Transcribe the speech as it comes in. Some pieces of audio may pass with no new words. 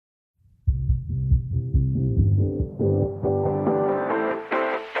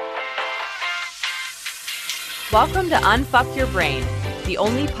Welcome to Unfuck Your Brain, the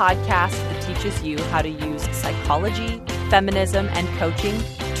only podcast that teaches you how to use psychology, feminism, and coaching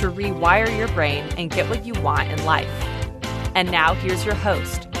to rewire your brain and get what you want in life. And now here's your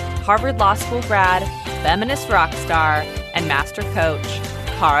host, Harvard Law School grad, feminist rock star, and master coach,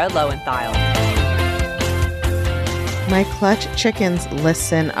 Kara Loewentheil. My Clutch chickens,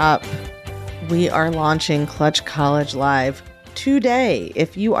 listen up. We are launching Clutch College Live today.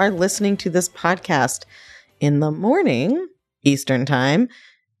 If you are listening to this podcast in the morning, Eastern time,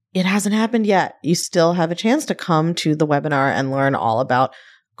 it hasn't happened yet. You still have a chance to come to the webinar and learn all about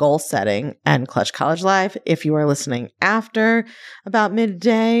goal setting and Clutch College Live. If you are listening after about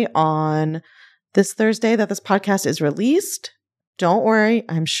midday on this Thursday that this podcast is released, don't worry.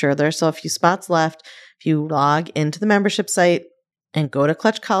 I'm sure there's still a few spots left. If you log into the membership site and go to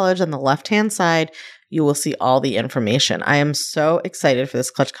Clutch College on the left-hand side, you will see all the information. I am so excited for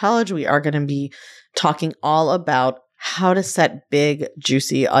this Clutch College. We are going to be talking all about how to set big,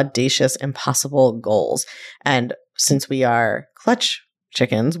 juicy, audacious, impossible goals. And since we are Clutch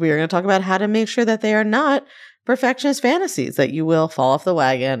chickens, we are going to talk about how to make sure that they are not perfectionist fantasies that you will fall off the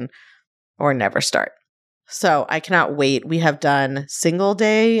wagon or never start. So I cannot wait. We have done single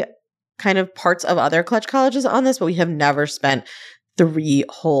day kind of parts of other Clutch colleges on this, but we have never spent 3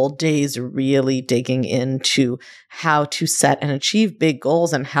 whole days really digging into how to set and achieve big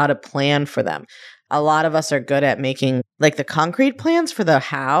goals and how to plan for them. A lot of us are good at making like the concrete plans for the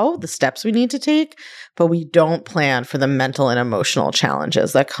how, the steps we need to take, but we don't plan for the mental and emotional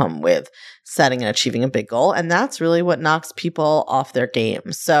challenges that come with setting and achieving a big goal. And that's really what knocks people off their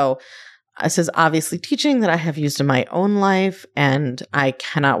game. So this is obviously teaching that I have used in my own life, and I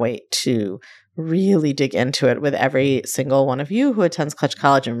cannot wait to really dig into it with every single one of you who attends Clutch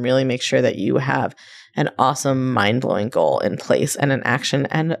College and really make sure that you have an awesome, mind-blowing goal in place and an action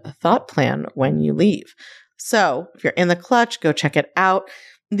and a thought plan when you leave. So if you're in the Clutch, go check it out.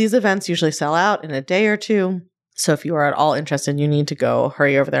 These events usually sell out in a day or two. So if you are at all interested, you need to go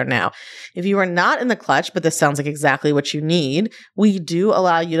hurry over there now. If you are not in the Clutch, but this sounds like exactly what you need, we do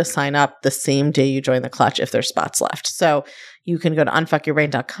allow you to sign up the same day you join the Clutch if there's spots left. So you can go to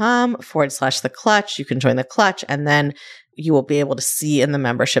unfuckyourbrain.com/the Clutch. You can join the Clutch, and then you will be able to see in the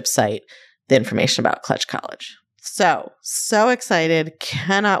membership site the information about Clutch College. So excited.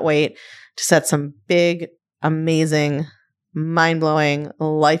 Cannot wait to set some big, amazing, mind-blowing,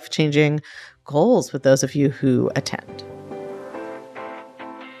 life-changing goals with those of you who attend.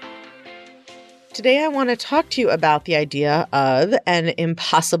 Today, I want to talk to you about the idea of an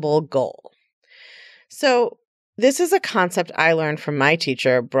impossible goal. So this is a concept I learned from my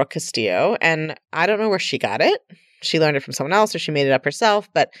teacher, Brooke Castillo, and I don't know where she got it. She learned it from someone else or she made it up herself,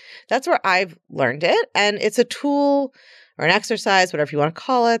 but that's where I've learned it. And it's a tool or an exercise, whatever you want to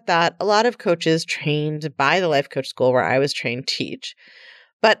call it, that a lot of coaches trained by the Life Coach School where I was trained teach.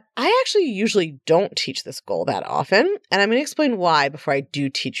 But I actually usually don't teach this goal that often, and I'm going to explain why before I do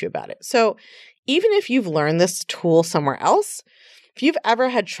teach you about it. So even if you've learned this tool somewhere else, if you've ever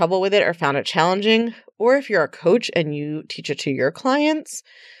had trouble with it or found it challenging, or if you're a coach and you teach it to your clients,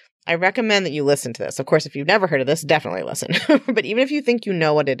 I recommend that you listen to this. Of course, if you've never heard of this, definitely listen. But even if you think you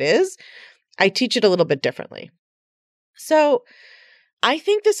know what it is, I teach it a little bit differently. So I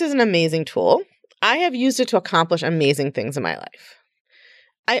think this is an amazing tool. I have used it to accomplish amazing things in my life.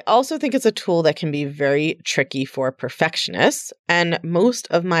 I also think it's a tool that can be very tricky for perfectionists, and most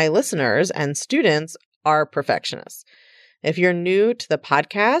of my listeners and students are perfectionists. If you're new to the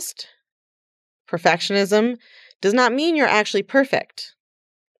podcast, perfectionism does not mean you're actually perfect.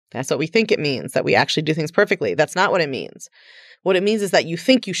 That's what we think it means, that we actually do things perfectly. That's not what it means. What it means is that you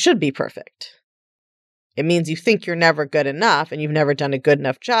think you should be perfect. It means you think you're never good enough and you've never done a good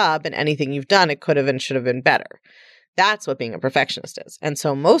enough job, and anything you've done, it could have and should have been better. That's what being a perfectionist is. And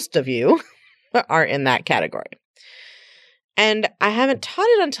so most of you are in that category. And I haven't taught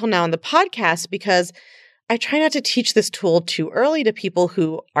it until now on the podcast because I try not to teach this tool too early to people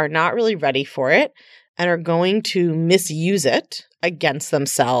who are not really ready for it and are going to misuse it against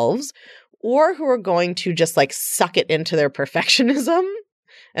themselves, or who are going to just like suck it into their perfectionism.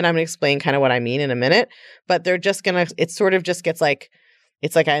 And I'm going to explain kind of what I mean in a minute, but they're just going to, it sort of just gets like,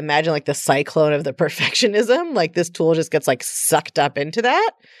 it's like I imagine like the cyclone of the perfectionism, like this tool just gets like sucked up into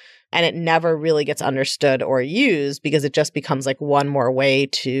that, and it never really gets understood or used because it just becomes like one more way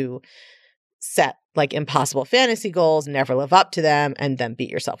to set like impossible fantasy goals, never live up to them, and then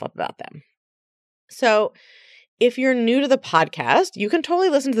beat yourself up about them. So if you're new to the podcast, you can totally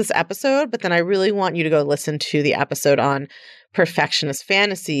listen to this episode, but then I really want you to go listen to the episode on perfectionist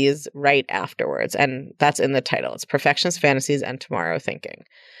fantasies right afterwards. And that's in the title. It's Perfectionist Fantasies and Tomorrow Thinking.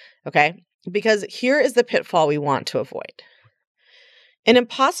 Okay. because here is the pitfall we want to avoid. An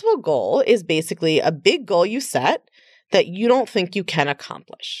impossible goal is basically a big goal you set that you don't think you can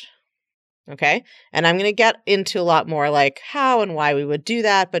accomplish. Okay? And I'm going to get into a lot more like how and why we would do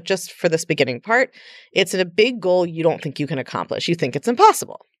that, but just for this beginning part, it's a big goal you don't think you can accomplish. You think it's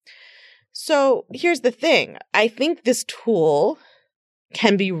impossible. So here's the thing. I think this tool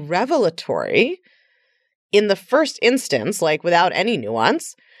can be revelatory in the first instance, like without any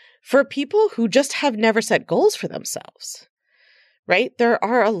nuance, for people who just have never set goals for themselves, right? There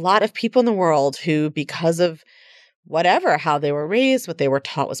are a lot of people in the world who, because of whatever, how they were raised, what they were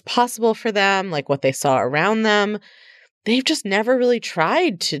taught was possible for them, like what they saw around them, they've just never really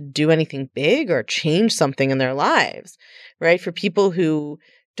tried to do anything big or change something in their lives, right? For people who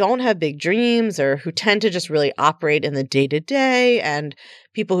don't have big dreams or who tend to just really operate in the day-to-day, and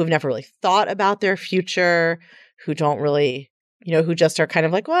people who've never really thought about their future, who don't really, who just are kind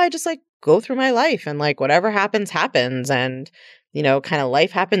of like, well, I just like go through my life and like whatever happens, happens. And kind of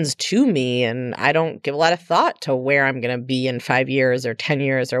life happens to me, and I don't give a lot of thought to where I'm going to be in 5 years or 10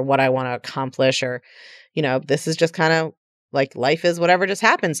 years or what I want to accomplish, or, this is just kind of like life is whatever just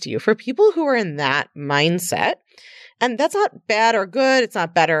happens to you. For people who are in that mindset, and that's not bad or good, it's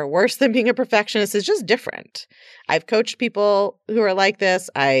not better or worse than being a perfectionist, it's just different. I've coached people who are like this.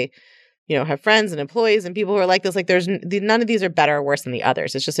 I, have friends and employees and people who are like this. Like none of these are better or worse than the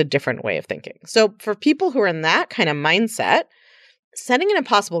others. It's just a different way of thinking. So for people who are in that kind of mindset, setting an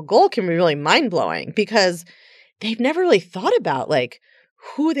impossible goal can be really mind-blowing because they've never really thought about like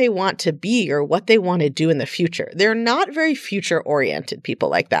who they want to be or what they want to do in the future. They're not very future-oriented people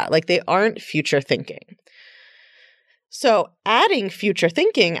like that. Like they aren't future thinking. So adding future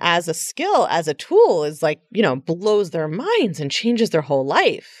thinking as a skill, as a tool is like, blows their minds and changes their whole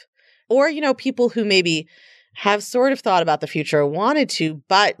life. Or, people who maybe have sort of thought about the future, wanted to,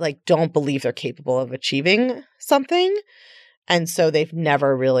 but like don't believe they're capable of achieving something. And so they've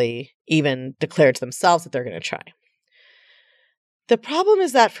never really even declared to themselves that they're going to try. The problem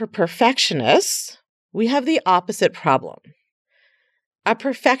is that for perfectionists, we have the opposite problem. A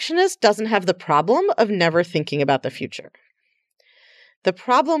perfectionist doesn't have the problem of never thinking about the future. The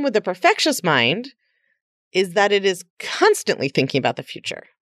problem with the perfectionist mind is that it is constantly thinking about the future,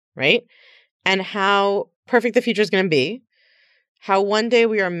 right? And how perfect the future is going to be, how one day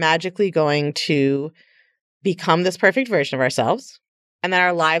we are magically going to become this perfect version of ourselves, and that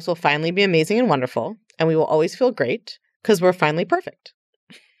our lives will finally be amazing and wonderful, and we will always feel great because we're finally perfect,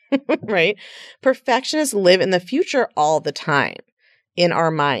 right? Perfectionists live in the future all the time in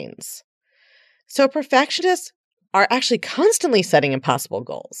our minds. So perfectionists are actually constantly setting impossible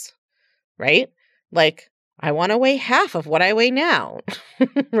goals, right? Like, I want to weigh half of what I weigh now,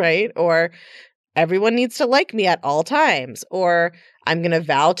 right? Or everyone needs to like me at all times, or I'm going to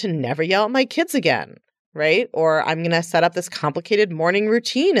vow to never yell at my kids again, right? Or I'm going to set up this complicated morning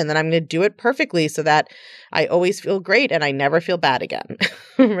routine and then I'm going to do it perfectly so that I always feel great and I never feel bad again,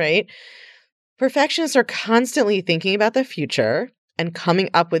 right? Perfectionists are constantly thinking about the future and coming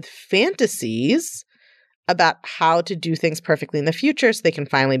up with fantasies about how to do things perfectly in the future so they can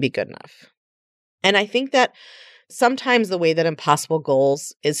finally be good enough. And I think that sometimes the way that impossible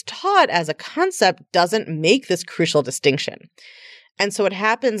goals is taught as a concept doesn't make this crucial distinction. And so what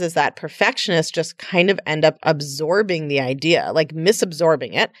happens is that perfectionists just kind of end up absorbing the idea, like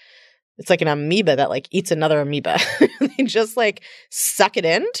misabsorbing it. It's like an amoeba that like eats another amoeba. They just like suck it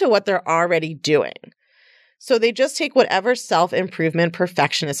into what they're already doing. So they just take whatever self-improvement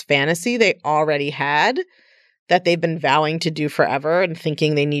perfectionist fantasy they already had that they've been vowing to do forever and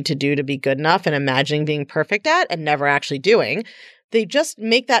thinking they need to do to be good enough and imagining being perfect at and never actually doing. They just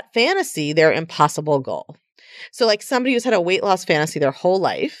make that fantasy their impossible goal. So like somebody who's had a weight loss fantasy their whole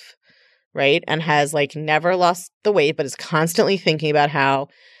life, right? And has like never lost the weight, but is constantly thinking about how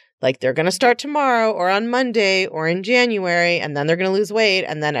like they're going to start tomorrow or on Monday or in January, and then they're going to lose weight,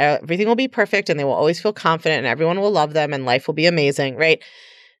 and then everything will be perfect and they will always feel confident and everyone will love them and life will be amazing, right?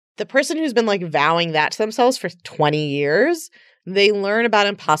 The person who's been like vowing that to themselves for 20 years, they learn about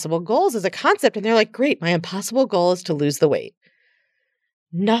impossible goals as a concept and they're like, great, my impossible goal is to lose the weight.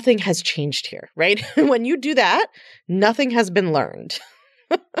 Nothing has changed here, right? When you do that, nothing has been learned.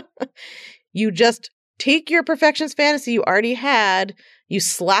 You just take your perfectionist fantasy you already had, you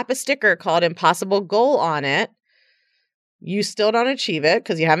slap a sticker called impossible goal on it, you still don't achieve it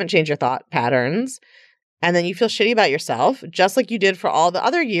because you haven't changed your thought patterns, and then you feel shitty about yourself, just like you did for all the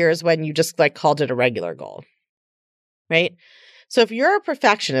other years when you just like called it a regular goal, right? So if you're a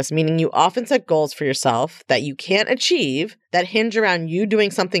perfectionist, meaning you often set goals for yourself that you can't achieve, that hinge around you doing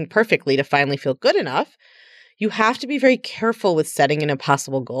something perfectly to finally feel good enough, you have to be very careful with setting an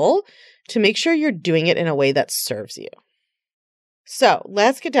impossible goal to make sure you're doing it in a way that serves you. So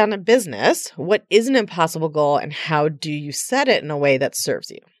let's get down to business. What is an impossible goal and how do you set it in a way that serves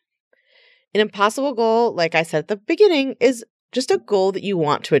you? An impossible goal, like I said at the beginning, is just a goal that you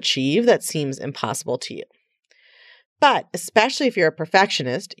want to achieve that seems impossible to you. But especially if you're a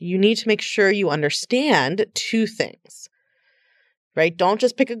perfectionist, you need to make sure you understand two things, right? Don't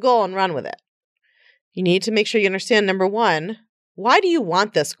just pick a goal and run with it. You need to make sure you understand, number one, why do you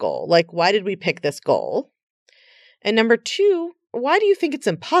want this goal? Like, why did we pick this goal? And number two, why do you think it's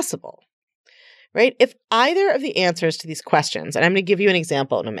impossible? Right? If either of the answers to these questions, and I'm going to give you an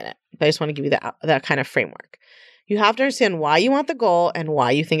example in a minute, but I just want to give you that kind of framework. You have to understand why you want the goal and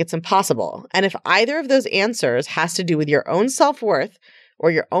why you think it's impossible. And if either of those answers has to do with your own self-worth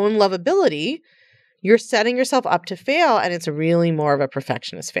or your own lovability, you're setting yourself up to fail, and it's really more of a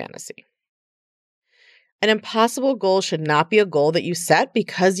perfectionist fantasy. An impossible goal should not be a goal that you set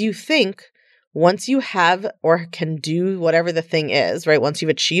because you think once you have or can do whatever the thing is, right? Once you've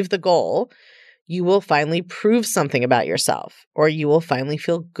achieved the goal, you will finally prove something about yourself, or you will finally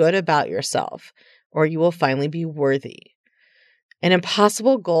feel good about yourself, or you will finally be worthy. An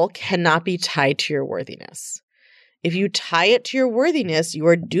impossible goal cannot be tied to your worthiness. If you tie it to your worthiness, you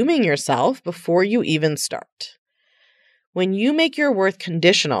are dooming yourself before you even start. When you make your worth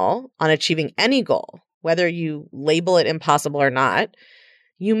conditional on achieving any goal, whether you label it impossible or not,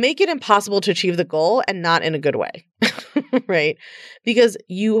 you make it impossible to achieve the goal, and not in a good way, right? Because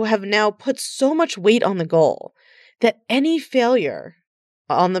you have now put so much weight on the goal that any failure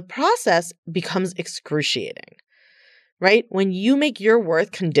on the process becomes excruciating, right? When you make your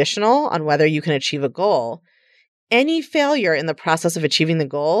worth conditional on whether you can achieve a goal, any failure in the process of achieving the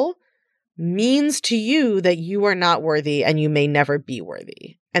goal means to you that you are not worthy and you may never be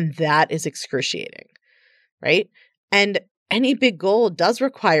worthy. And that is excruciating, right? And any big goal does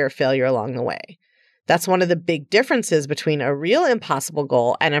require failure along the way. That's one of the big differences between a real impossible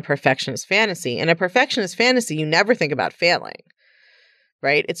goal and a perfectionist fantasy. In a perfectionist fantasy, you never think about failing,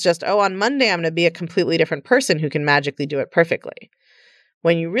 right? It's just, on Monday, I'm going to be a completely different person who can magically do it perfectly.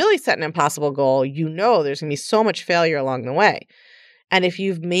 When you really set an impossible goal, you know there's going to be so much failure along the way. And if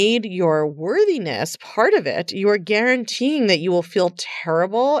you've made your worthiness part of it, you are guaranteeing that you will feel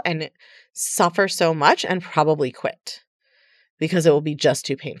terrible and suffer so much and probably quit because it will be just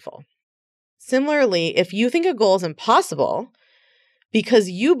too painful. Similarly, if you think a goal is impossible because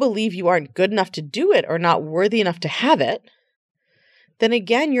you believe you aren't good enough to do it or not worthy enough to have it, then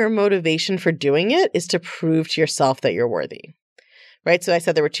again, your motivation for doing it is to prove to yourself that you're worthy, right? So I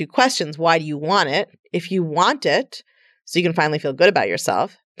said there were two questions. Why do you want it? If you want it so you can finally feel good about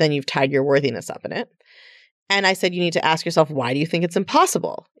yourself, then you've tied your worthiness up in it. And I said you need to ask yourself, why do you think it's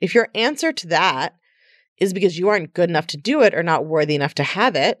impossible? If your answer to that is because you aren't good enough to do it or not worthy enough to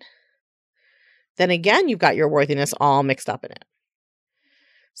have it, then again, you've got your worthiness all mixed up in it.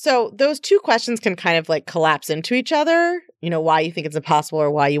 So those two questions can kind of like collapse into each other, why you think it's impossible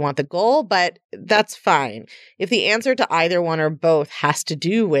or why you want the goal, but that's fine. If the answer to either one or both has to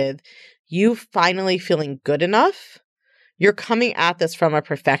do with you finally feeling good enough, you're coming at this from a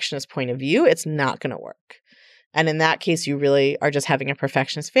perfectionist point of view, it's not going to work. And in that case, you really are just having a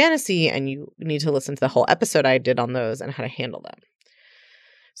perfectionist fantasy, and you need to listen to the whole episode I did on those and how to handle them.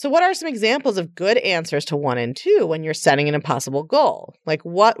 So what are some examples of good answers to 1 and 2 when you're setting an impossible goal? Like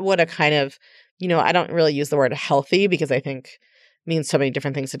what would a kind of, I don't really use the word healthy because I think it means so many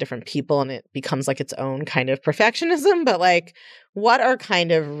different things to different people and it becomes like its own kind of perfectionism. But like, what are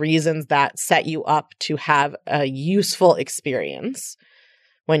kind of reasons that set you up to have a useful experience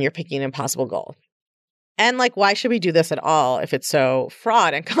when you're picking an impossible goal? And like, why should we do this at all if it's so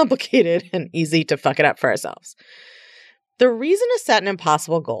fraught and complicated and easy to fuck it up for ourselves? The reason to set an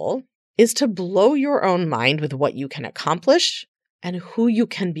impossible goal is to blow your own mind with what you can accomplish and who you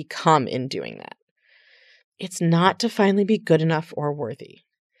can become in doing that. It's not to finally be good enough or worthy.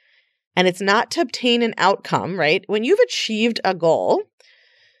 And it's not to obtain an outcome, right? When you've achieved a goal,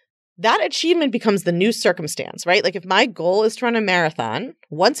 that achievement becomes the new circumstance, right? Like if my goal is to run a marathon,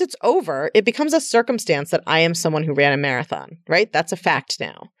 once it's over, it becomes a circumstance that I am someone who ran a marathon, right? That's a fact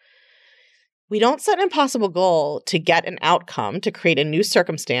now. We don't set an impossible goal to get an outcome, to create a new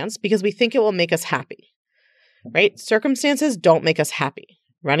circumstance because we think it will make us happy, right? Circumstances don't make us happy.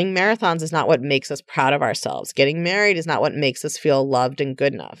 Running marathons is not what makes us proud of ourselves. Getting married is not what makes us feel loved and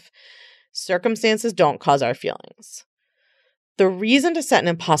good enough. Circumstances don't cause our feelings. The reason to set an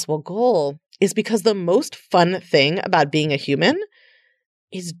impossible goal is because the most fun thing about being a human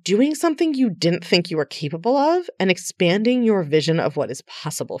is doing something you didn't think you were capable of and expanding your vision of what is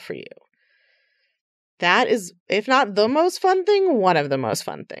possible for you. That is, if not the most fun thing, one of the most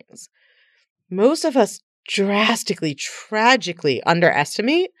fun things. most of us drastically, tragically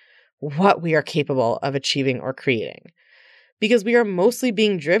underestimate what we are capable of achieving or creating because we are mostly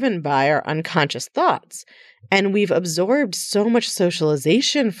being driven by our unconscious thoughts. And we've absorbed so much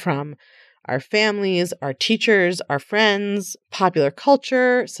socialization from our families, our teachers, our friends, popular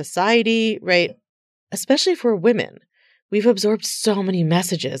culture, society, right? Especially for women, we've absorbed so many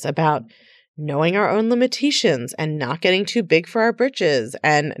messages about knowing our own limitations and not getting too big for our britches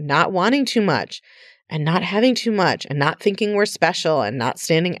and not wanting too much and not having too much and not thinking we're special and not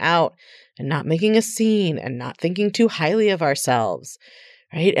standing out and not making a scene and not thinking too highly of ourselves,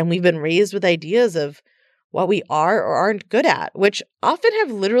 right? And we've been raised with ideas of what we are or aren't good at, which often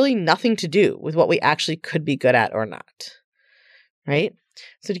have literally nothing to do with what we actually could be good at or not, right?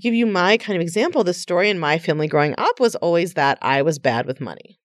 So to give you my kind of example, the story in my family growing up was always that I was bad with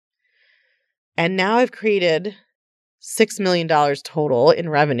money. And now I've created $6 million total in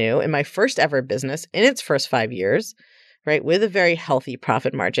revenue in my first ever business in its first 5 years, right? With a very healthy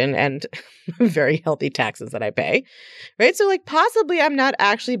profit margin and very healthy taxes that I pay, right? So like possibly I'm not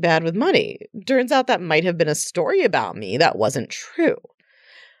actually bad with money. Turns out that might have been a story about me that wasn't true.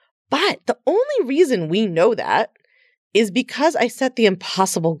 But the only reason we know that is because I set the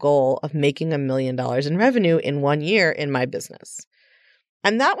impossible goal of making $1 million in revenue in 1 year in my business.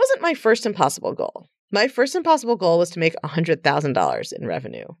 And that wasn't my first impossible goal. My first impossible goal was to make $100,000 in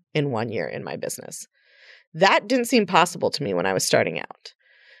revenue in 1 year in my business. That didn't seem possible to me when I was starting out.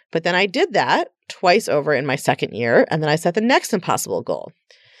 But then I did that twice over in my second year, and then I set the next impossible goal.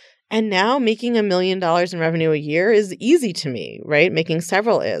 And now making $1 million in revenue a year is easy to me, right? Making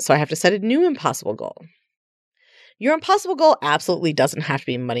several is. So I have to set a new impossible goal. Your impossible goal absolutely doesn't have to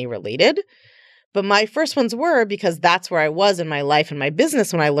be money related. But my first ones were because that's where I was in my life and my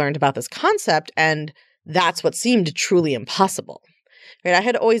business when I learned about this concept. And that's what seemed truly impossible. Right? I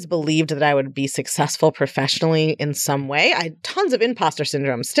had always believed that I would be successful professionally in some way. I had tons of imposter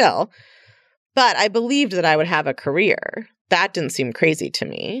syndrome still, but I believed that I would have a career. That didn't seem crazy to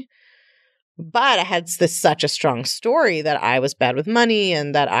me. But I had such a strong story that I was bad with money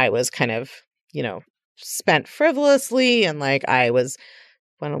and that I was kind of, spent frivolously and like I was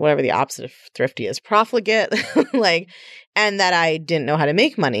whatever the opposite of thrifty is, profligate, and that I didn't know how to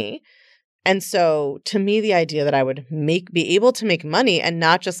make money. And so to me, the idea that I would be able to make money and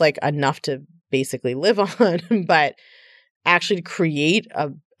not just like enough to basically live on, but actually create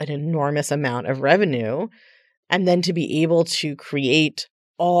an enormous amount of revenue and then to be able to create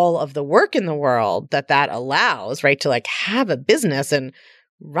all of the work in the world that allows, right, to like have a business and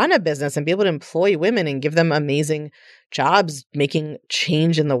run a business and be able to employ women and give them amazing jobs, making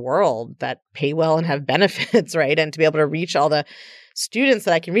change in the world that pay well and have benefits, right? And to be able to reach all the students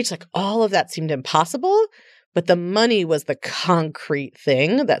that I can reach, like all of that seemed impossible, but the money was the concrete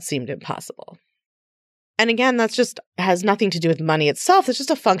thing that seemed impossible. And again, that's just has nothing to do with money itself. It's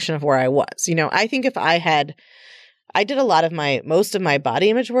just a function of where I was. I think if I did a lot of most of my body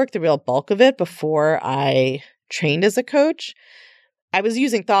image work, the real bulk of it before I trained as a coach. I was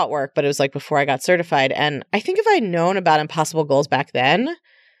using thought work, but it was like before I got certified. And I think if I'd known about impossible goals back then,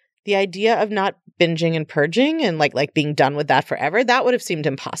 the idea of not binging and purging and like being done with that forever, that would have seemed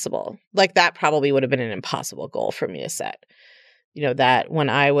impossible. Like that probably would have been an impossible goal for me to set. That when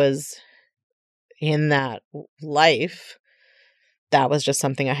I was in that life, that was just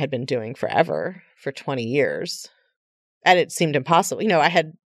something I had been doing forever for 20 years. And it seemed impossible. I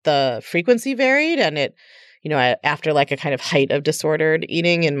had the frequency varied and it, after like a kind of height of disordered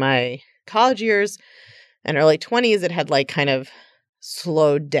eating in my college years and early 20s, it had like kind of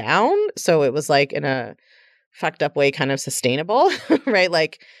slowed down. So it was like in a fucked up way, kind of sustainable, right?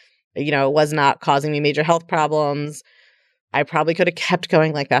 Like, it was not causing me major health problems. I probably could have kept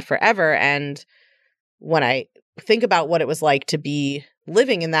going like that forever. And when I think about what it was like to be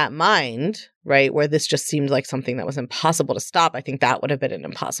living in that mind, right, where this just seemed like something that was impossible to stop, I think that would have been an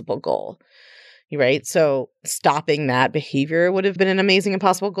impossible goal. Right? So stopping that behavior would have been an amazing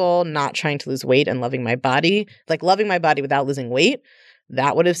impossible goal. Not trying to lose weight and loving my body, like loving my body without losing weight,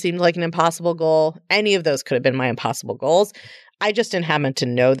 that would have seemed like an impossible goal. Any of those could have been my impossible goals. I just didn't happen to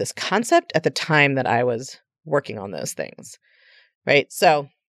know this concept at the time that I was working on those things. Right? So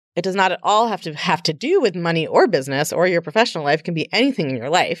it does not at all have to do with money or business or your professional life. It can be anything in your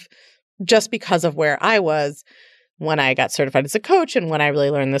life. Just because of where I was when I got certified as a coach and when I really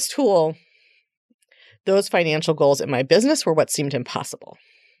learned this tool, those financial goals in my business were what seemed impossible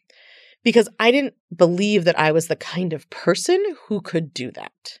because I didn't believe that I was the kind of person who could do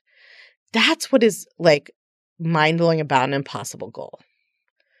that. That's what is like mind-blowing about an impossible goal.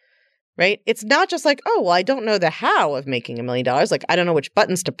 right? It's not just like, oh, well, I don't know the how of making $1 million. Like, I don't know which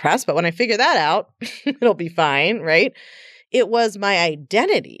buttons to press, but when I figure that out, it'll be fine, right? It was my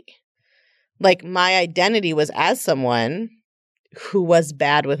identity. Like, my identity was as someone who was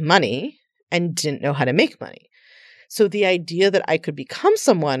bad with money and didn't know how to make money. So the idea that I could become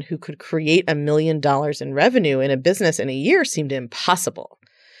someone who could create $1 million in revenue in a business in a year seemed impossible.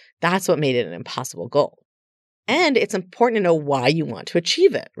 That's what made it an impossible goal. And it's important to know why you want to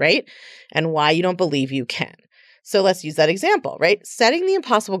achieve it, right? And why you don't believe you can. So let's use that example, right? Setting the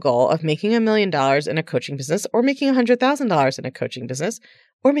impossible goal of making $1 million in a coaching business, or making $100,000 in a coaching business,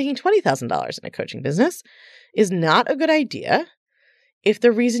 or making $20,000 in a coaching business is not a good idea if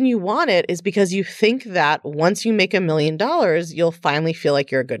the reason you want it is because you think that once you make $1 million, you'll finally feel like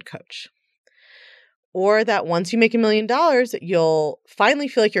you're a good coach. Or that once you make $1 million, you'll finally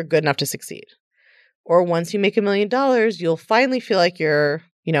feel like you're good enough to succeed. Or once you make $1 million, you'll finally feel like you're,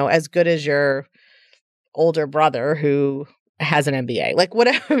 as good as your older brother who has an MBA. Like,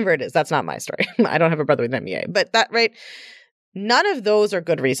 whatever it is. That's not my story. I don't have a brother with an MBA. But that, right? None of those are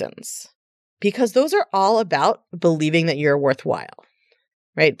good reasons, because those are all about believing that you're worthwhile.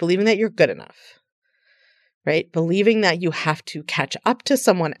 Right? Believing that you're good enough, right? Believing that you have to catch up to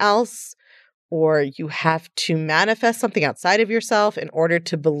someone else, or you have to manifest something outside of yourself in order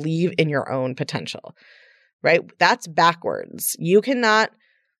to believe in your own potential, right? That's backwards. You cannot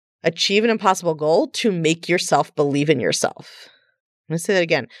achieve an impossible goal to make yourself believe in yourself. I'm going to say that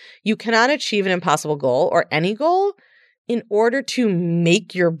again. You cannot achieve an impossible goal or any goal in order to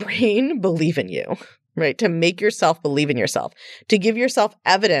make your brain believe in you. Right? To make yourself believe in yourself, to give yourself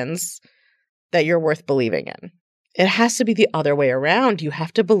evidence that you're worth believing in. It has to be the other way around. You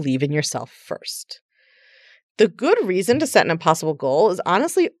have to believe in yourself first. The good reason to set an impossible goal is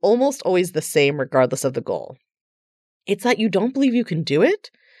honestly almost always the same regardless of the goal. It's that you don't believe you can do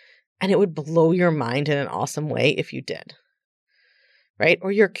it, and it would blow your mind in an awesome way if you did. Right?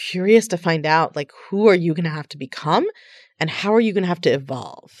 Or you're curious to find out, like, who are you going to have to become and how are you going to have to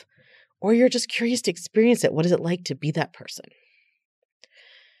evolve? Or you're just curious to experience it. What is it like to be that person?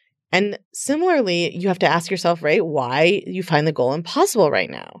 And similarly, you have to ask yourself, right, why you find the goal impossible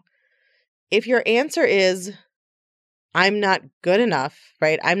right now. If your answer is, I'm not good enough,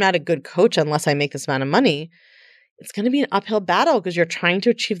 right? I'm not a good coach unless I make this amount of money. It's going to be an uphill battle because you're trying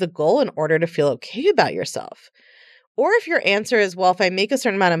to achieve the goal in order to feel okay about yourself. Or if your answer is, well, if I make a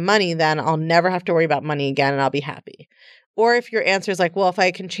certain amount of money, then I'll never have to worry about money again and I'll be happy. Or if your answer is like, well, if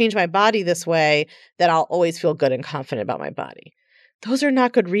I can change my body this way, then I'll always feel good and confident about my body. Those are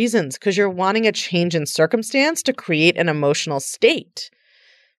not good reasons because you're wanting a change in circumstance to create an emotional state,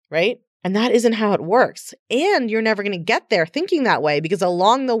 right? And that isn't how it works. And you're never going to get there thinking that way because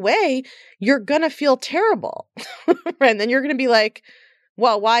along the way, you're going to feel terrible. And then you're going to be like,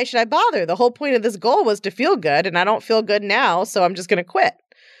 well, why should I bother? The whole point of this goal was to feel good and I don't feel good now, so I'm just going to quit.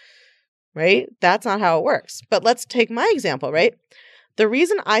 Right? That's not how it works. But let's take my example, right? The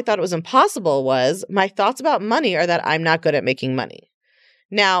reason I thought it was impossible was my thoughts about money are that I'm not good at making money.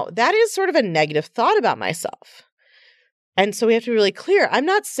 Now, that is sort of a negative thought about myself. And so we have to be really clear. I'm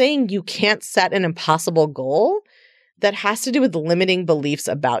not saying you can't set an impossible goal that has to do with limiting beliefs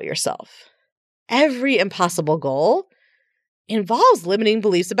about yourself. Every impossible goal involves limiting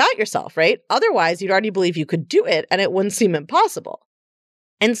beliefs about yourself, right? Otherwise, you'd already believe you could do it and it wouldn't seem impossible.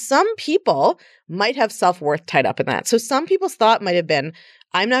 And some people might have self-worth tied up in that. So some people's thought might have been,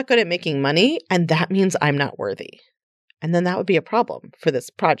 I'm not good at making money, and that means I'm not worthy. And then that would be a problem for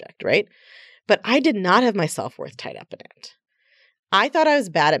this project, right? But I did not have my self-worth tied up in it. I thought I was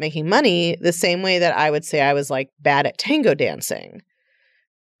bad at making money the same way that I would say I was like bad at tango dancing,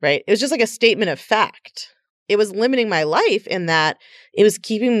 right? It was just like a statement of fact. It was limiting my life in that it was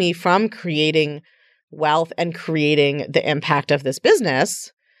keeping me from creating wealth and creating the impact of this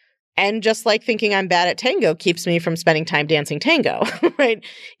business. And just like thinking I'm bad at tango keeps me from spending time dancing tango, right?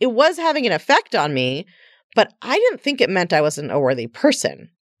 It was having an effect on me, but I didn't think it meant I wasn't a worthy person.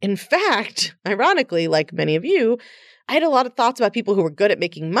 In fact, ironically, like many of you, I had a lot of thoughts about people who were good at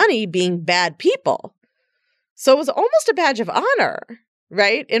making money being bad people. So it was almost a badge of honor,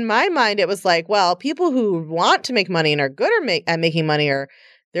 right? In my mind, it was like, well, people who want to make money and are good at making money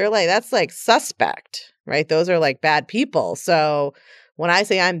they're like, that's like suspect, right? Those are like bad people. So when I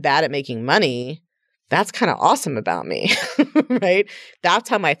say I'm bad at making money, that's kind of awesome about me, right? That's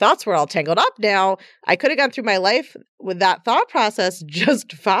how my thoughts were all tangled up. Now, I could have gone through my life with that thought process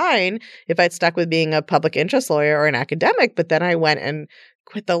just fine if I'd stuck with being a public interest lawyer or an academic, but then I went and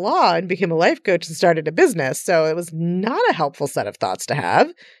quit the law and became a life coach and started a business. So it was not a helpful set of thoughts to have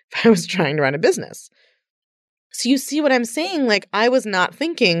if I was trying to run a business. So you see what I'm saying? Like, I was not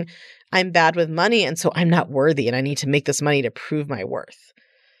thinking I'm bad with money, and so I'm not worthy, and I need to make this money to prove my worth.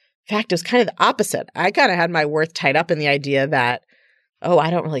 In fact, it was kind of the opposite. I kind of had my worth tied up in the idea that, oh, I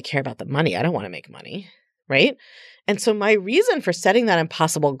don't really care about the money. I don't want to make money, right? And so my reason for setting that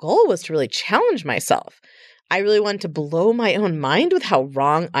impossible goal was to really challenge myself. I really wanted to blow my own mind with how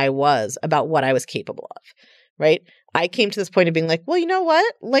wrong I was about what I was capable of, right? I came to this point of being like, well, you know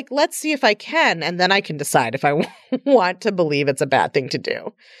what? Like, let's see if I can, and then I can decide if I want to believe it's a bad thing to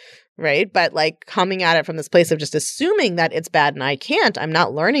do, right? But like coming at it from this place of just assuming that it's bad and I can't, I'm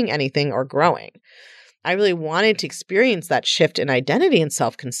not learning anything or growing. I really wanted to experience that shift in identity and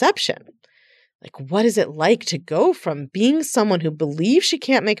self-conception. Like, what is it like to go from being someone who believes she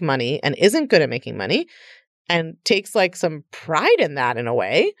can't make money and isn't good at making money and takes like some pride in that in a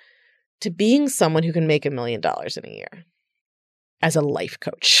way, to being someone who can make $1 million in a year as a life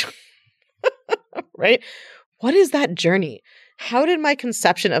coach, right? What is that journey? How did my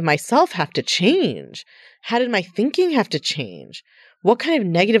conception of myself have to change? How did my thinking have to change? What kind of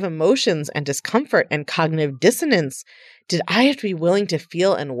negative emotions and discomfort and cognitive dissonance did I have to be willing to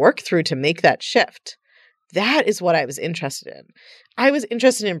feel and work through to make that shift? That is what I was interested in. I was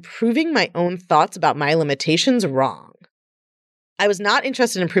interested in proving my own thoughts about my limitations wrong. I was not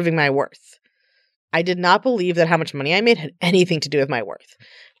interested in proving my worth. I did not believe that how much money I made had anything to do with my worth.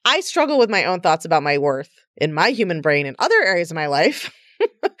 I struggle with my own thoughts about my worth in my human brain and other areas of my life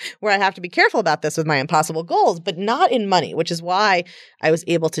where I have to be careful about this with my impossible goals, but not in money, which is why I was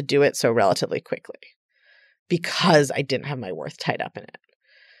able to do it so relatively quickly, because I didn't have my worth tied up in it.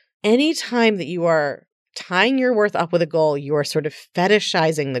 Anytime that you are tying your worth up with a goal, you are sort of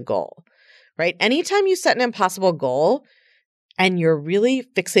fetishizing the goal, right? Anytime you set an impossible goal and you're really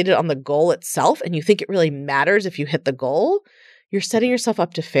fixated on the goal itself and you think it really matters if you hit the goal, you're setting yourself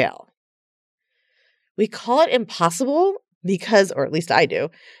up to fail. We call it impossible because, or at least I do,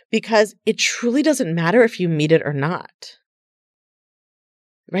 because it truly doesn't matter if you meet it or not,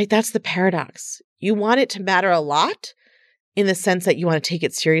 right? That's the paradox. You want it to matter a lot in the sense that you want to take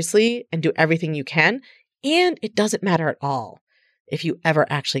it seriously and do everything you can, and it doesn't matter at all if you ever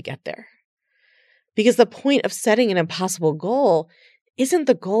actually get there. Because the point of setting an impossible goal isn't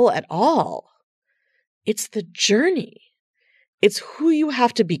the goal at all. It's the journey. It's who you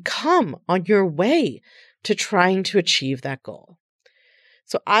have to become on your way to trying to achieve that goal.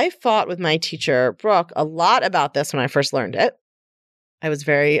 So I fought with my teacher, Brooke, a lot about this when I first learned it. I was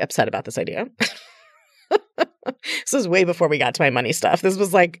very upset about this idea. This was way before we got to my money stuff. This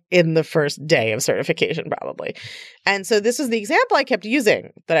was like in the first day of certification, probably. And so this was the example I kept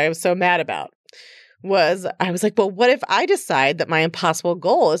using that I was so mad about. I was like, well, what if I decide that my impossible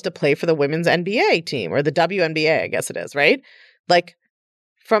goal is to play for the women's NBA team, or the WNBA, I guess it is, right? Like,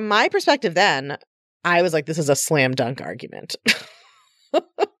 from my perspective then, I was like, this is a slam dunk argument.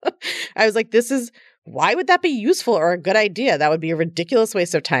 I was like, why would that be useful or a good idea? That would be a ridiculous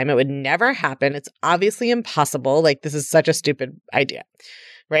waste of time. It would never happen. It's obviously impossible. Like, this is such a stupid idea,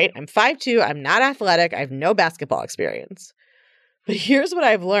 right? I'm 5'2". I'm not athletic. I have no basketball experience. But here's what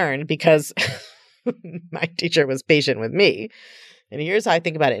I've learned, because my teacher was patient with me. And here's how I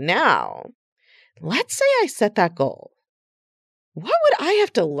think about it now. Let's say I set that goal. What would I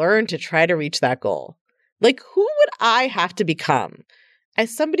have to learn to try to reach that goal? Like, who would I have to become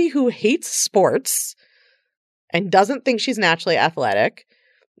as somebody who hates sports and doesn't think she's naturally athletic,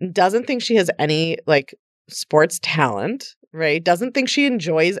 doesn't think she has any like sports talent, right? Doesn't think she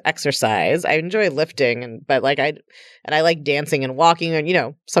enjoys exercise. I enjoy lifting, but I like dancing and walking,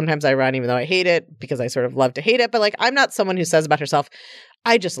 and sometimes I run even though I hate it because I sort of love to hate it. But like, I'm not someone who says about herself,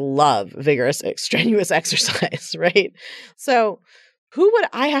 I just love vigorous, strenuous exercise, right? So who would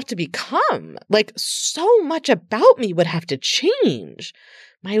I have to become? Like, so much about me would have to change.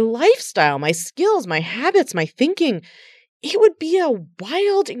 My lifestyle, my skills, my habits, my thinking. It would be a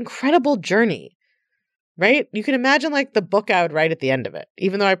wild, incredible journey, right? You can imagine like the book I would write at the end of it,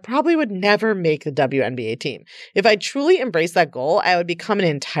 even though I probably would never make the WNBA team. If I truly embraced that goal, I would become an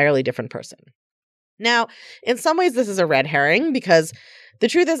entirely different person. Now, in some ways, this is a red herring, because the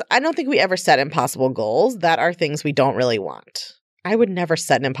truth is, I don't think we ever set impossible goals that are things we don't really want. I would never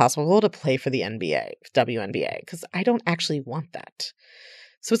set an impossible goal to play for the NBA, WNBA, because I don't actually want that.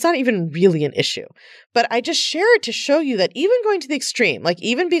 So it's not even really an issue. But I just share it to show you that even going to the extreme, like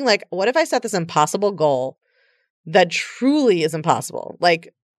even being like, what if I set this impossible goal that truly is impossible?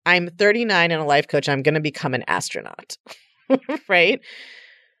 Like, I'm 39 and a life coach, I'm going to become an astronaut, right?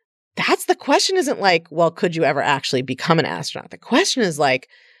 That's the question. Isn't like, well, could you ever actually become an astronaut? The question is like,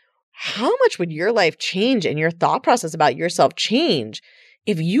 how much would your life change and your thought process about yourself change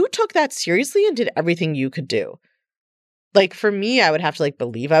if you took that seriously and did everything you could do? Like for me, I would have to like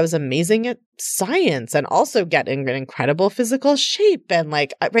believe I was amazing at science and also get in an incredible physical shape. And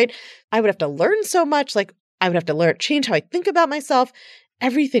like, right, I would have to learn so much. Like I would have to change how I think about myself.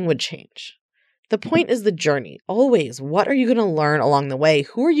 Everything would change. The point is the journey. Always, what are you going to learn along the way?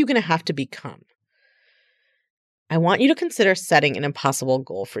 Who are you going to have to become? I want you to consider setting an impossible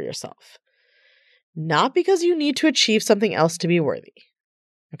goal for yourself. Not because you need to achieve something else to be worthy.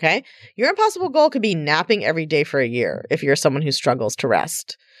 Okay? Your impossible goal could be napping every day for a year if you're someone who struggles to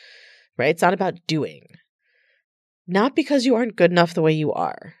rest, right? It's not about doing. Not because you aren't good enough the way you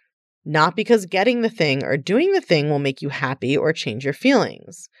are. Not because getting the thing or doing the thing will make you happy or change your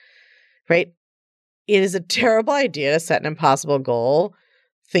feelings, right? It is a terrible idea to set an impossible goal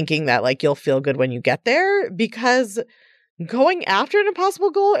thinking that like you'll feel good when you get there, because going after an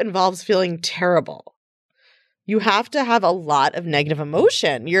impossible goal involves feeling terrible. You have to have a lot of negative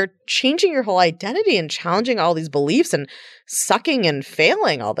emotion. You're changing your whole identity and challenging all these beliefs and sucking and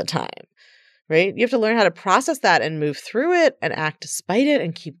failing all the time, right? You have to learn how to process that and move through it and act despite it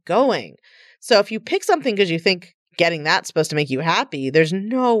and keep going. So if you pick something because you think getting that's supposed to make you happy, there's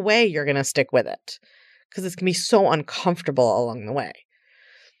no way you're going to stick with it because it's going to be so uncomfortable along the way.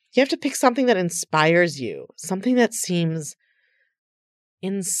 You have to pick something that inspires you, something that seems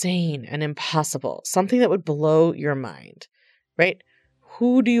insane and impossible, something that would blow your mind, right?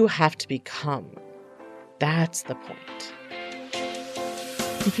 Who do you have to become? That's the point.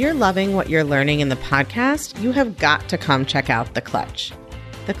 If you're loving what you're learning in the podcast, you have got to come check out The Clutch.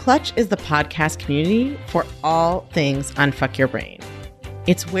 The Clutch is the podcast community for all things Unfuck Your Brain.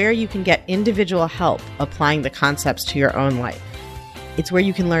 It's where you can get individual help applying the concepts to your own life. It's where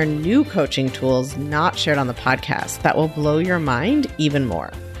you can learn new coaching tools not shared on the podcast that will blow your mind even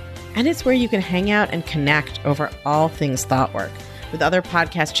more. And it's where you can hang out and connect over all things thought work with other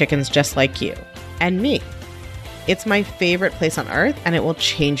podcast chickens just like you and me. It's my favorite place on earth, and it will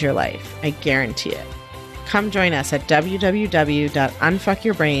change your life. I guarantee it. Come join us at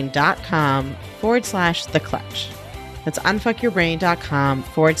www.unfuckyourbrain.com/The Clutch. That's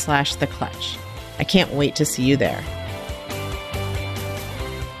unfuckyourbrain.com/The Clutch. I can't wait to see you there.